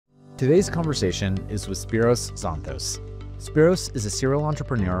Today's conversation is with Spiros Xanthos. Spiros is a serial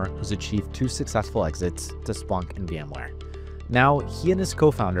entrepreneur who's achieved 2 successful exits to Splunk and VMware. Now, he and his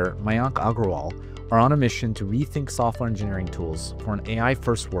co-founder, Mayank Agarwal, are on a mission to rethink software engineering tools for an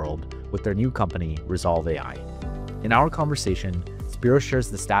AI-first world with their new company, Resolve AI. In our conversation, Spiro shares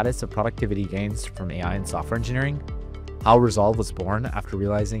the status of productivity gains from AI in software engineering, how Resolve was born after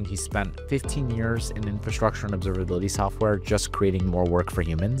realizing he spent 15 years in infrastructure and observability software just creating more work for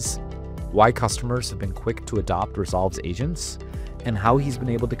humans, why customers have been quick to adopt Resolve's agents, and how he's been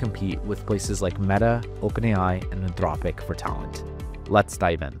able to compete with places like Meta, OpenAI, and Anthropic for talent. Let's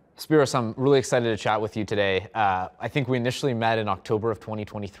dive in. Spiros, I'm really excited to chat with you today. I think we initially met in October of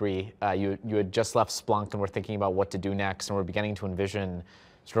 2023. You had just left Splunk and were thinking about what to do next, and we're beginning to envision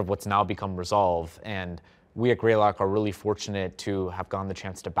sort of what's now become Resolve. And we at Greylock are really fortunate to have gotten the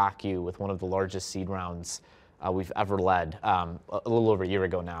chance to back you with one of the largest seed rounds we've ever led, a little over a year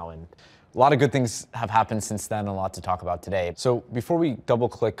ago now. And a lot of good things have happened since then, and a lot to talk about today. So before we double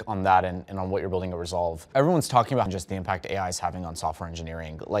click on that and on what you're building at Resolve, everyone's talking about just the impact AI is having on software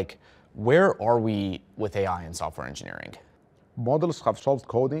engineering. Like, where are we with AI in software engineering? Models have solved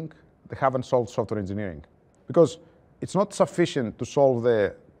coding, they haven't solved software engineering. Because it's not sufficient to solve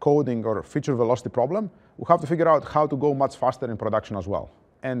the coding or feature velocity problem. We have to figure out how to go much faster in production as well.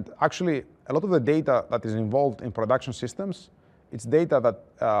 And actually, a lot of the data that is involved in production systems, it's data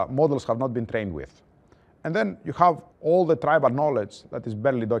that models have not been trained with. And then you have all the tribal knowledge that is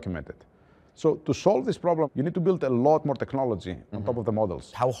barely documented. So to solve this problem, you need to build a lot more technology on top of the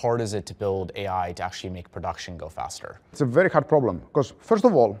models. How hard is it to build AI to actually make production go faster? It's a very hard problem because, first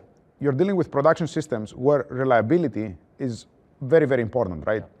of all, you're dealing with production systems where reliability is very, very important,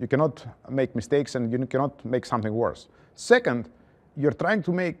 right? You cannot make mistakes and you cannot make something worse. Second, you're trying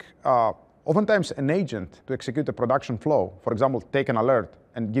to make oftentimes an agent to execute a production flow. For example, take an alert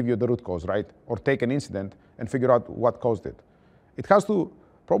and give you the root cause, right? Or take an incident and figure out what caused it. It has to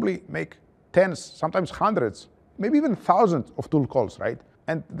probably make tens, sometimes hundreds, maybe even thousands of tool calls, right?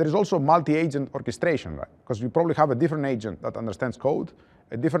 And there is also multi-agent orchestration, right? Because you probably have a different agent that understands code,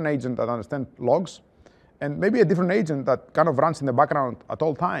 a different agent that understands logs, and maybe a different agent that kind of runs in the background at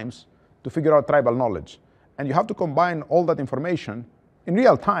all times to figure out tribal knowledge. And you have to combine all that information in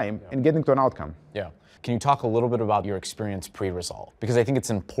real time in getting to an outcome. Yeah. Can you talk a little bit about your experience pre-Resolve? Because I think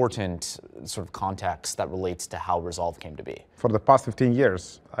it's important sort of context that relates to how Resolve came to be. For the past 15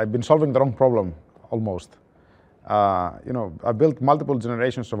 years, I've been solving the wrong problem, almost. I built multiple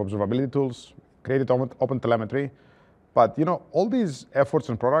generations of observability tools, created open telemetry, but all these efforts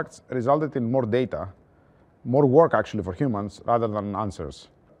and products resulted in more data, more work actually for humans rather than answers.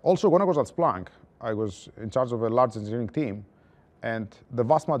 Also, when I was at Splunk, I was in charge of a large engineering team, and the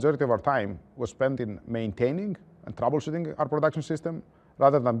vast majority of our time was spent in maintaining and troubleshooting our production system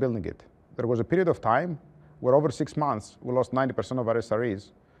rather than building it. There was a period of time where over 6 months, we lost 90% of our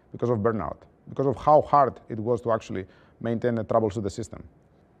SREs because of burnout, because of how hard it was to actually maintain and troubleshoot the system.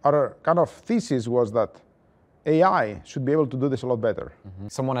 Our kind of thesis was that AI should be able to do this a lot better.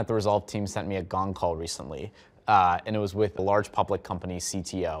 Someone at the Resolve team sent me a gong call recently, and it was with a large public company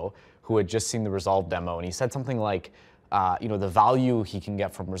CTO who had just seen the Resolve demo, and he said something like, the value he can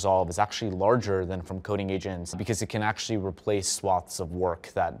get from Resolve is actually larger than from coding agents because it can actually replace swaths of work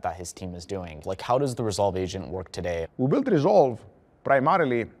that his team is doing. Like, how does the Resolve agent work today? We built Resolve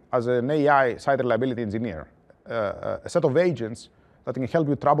primarily as an AI site reliability engineer, a set of agents that can help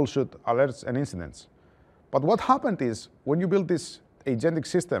you troubleshoot alerts and incidents. But what happened is, when you build this agentic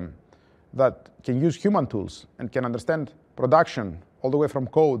system that can use human tools and can understand production all the way from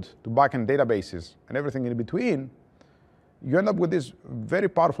code to backend databases and everything in between, you end up with this very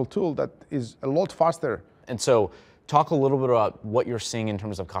powerful tool that is a lot faster. And so talk a little bit about what you're seeing in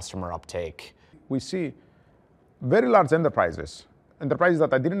terms of customer uptake. We see very large enterprises that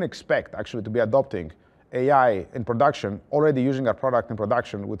I didn't expect actually to be adopting AI in production, already using our product in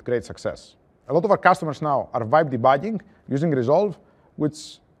production with great success. A lot of our customers now are vibe debugging using Resolve,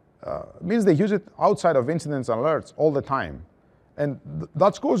 which means they use it outside of incidents and alerts all the time. And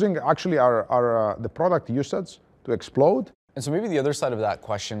that's causing actually the product usage to explode. And so maybe the other side of that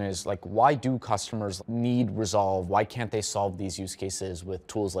question is, like, why do customers need Resolve? Why can't they solve these use cases with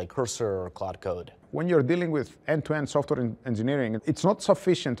tools like Cursor or Cloud Code? When you're dealing with end-to-end software engineering, it's not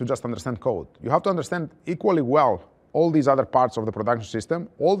sufficient to just understand code. You have to understand equally well all these other parts of the production system,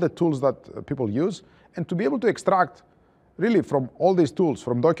 all the tools that people use, and to be able to extract really from all these tools,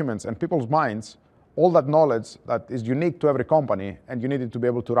 from documents and people's minds, all that knowledge that is unique to every company, and you need it to be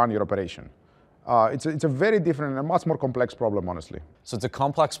able to run your operation. It's a very different and much more complex problem, honestly. So it's a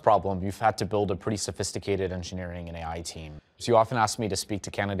complex problem. You've had to build a pretty sophisticated engineering and AI team. So you often ask me to speak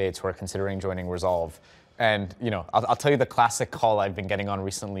to candidates who are considering joining Resolve. And I'll tell you the classic call I've been getting on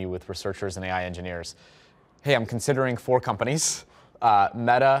recently with researchers and AI engineers. Hey, I'm considering 4 companies,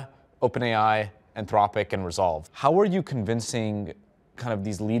 Meta, OpenAI, Anthropic, and Resolve. How are you convincing kind of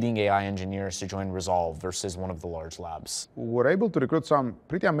these leading AI engineers to join Resolve versus one of the large labs? We're able to recruit some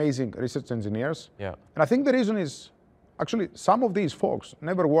pretty amazing research engineers. Yeah. And I think the reason is, actually, some of these folks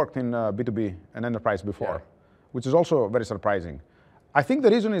never worked in B2B and enterprise before, which is also very surprising. I think the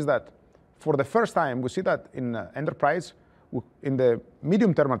reason is that for the first time, we see that in enterprise, in the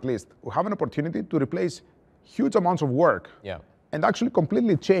medium term at least, we have an opportunity to replace huge amounts of work and actually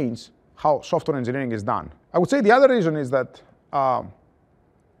completely change how software engineering is done. I would say the other reason is that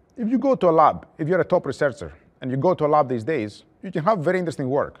if you go to a lab, if you're a top researcher and you go to a lab these days, you can have very interesting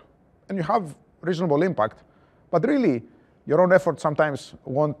work and you have reasonable impact, but really your own effort sometimes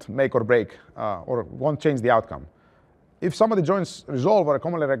won't make or break or won't change the outcome. If somebody joins Resolve or a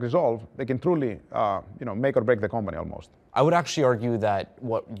company like Resolve, they can truly make or break the company almost. I would actually argue that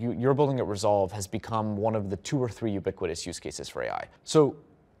what you're building at Resolve has become one of the 2 or 3 ubiquitous use cases for AI. So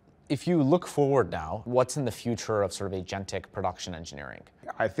if you look forward now, what's in the future of sort of agentic production engineering?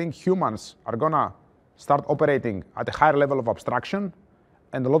 I think humans are going to start operating at a higher level of abstraction,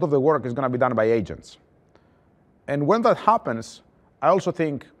 and a lot of the work is going to be done by agents. And when that happens, I also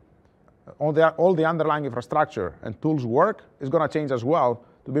think all the underlying infrastructure and tools work is going to change as well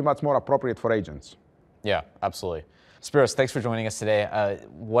to be much more appropriate for agents. Yeah, absolutely. Spiros, thanks for joining us today.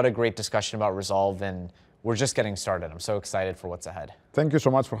 What a great discussion about Resolve, and we're just getting started. I'm so excited for what's ahead. Thank you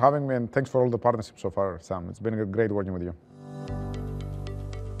so much for having me, and thanks for all the partnerships so far, Sam. It's been great working with you.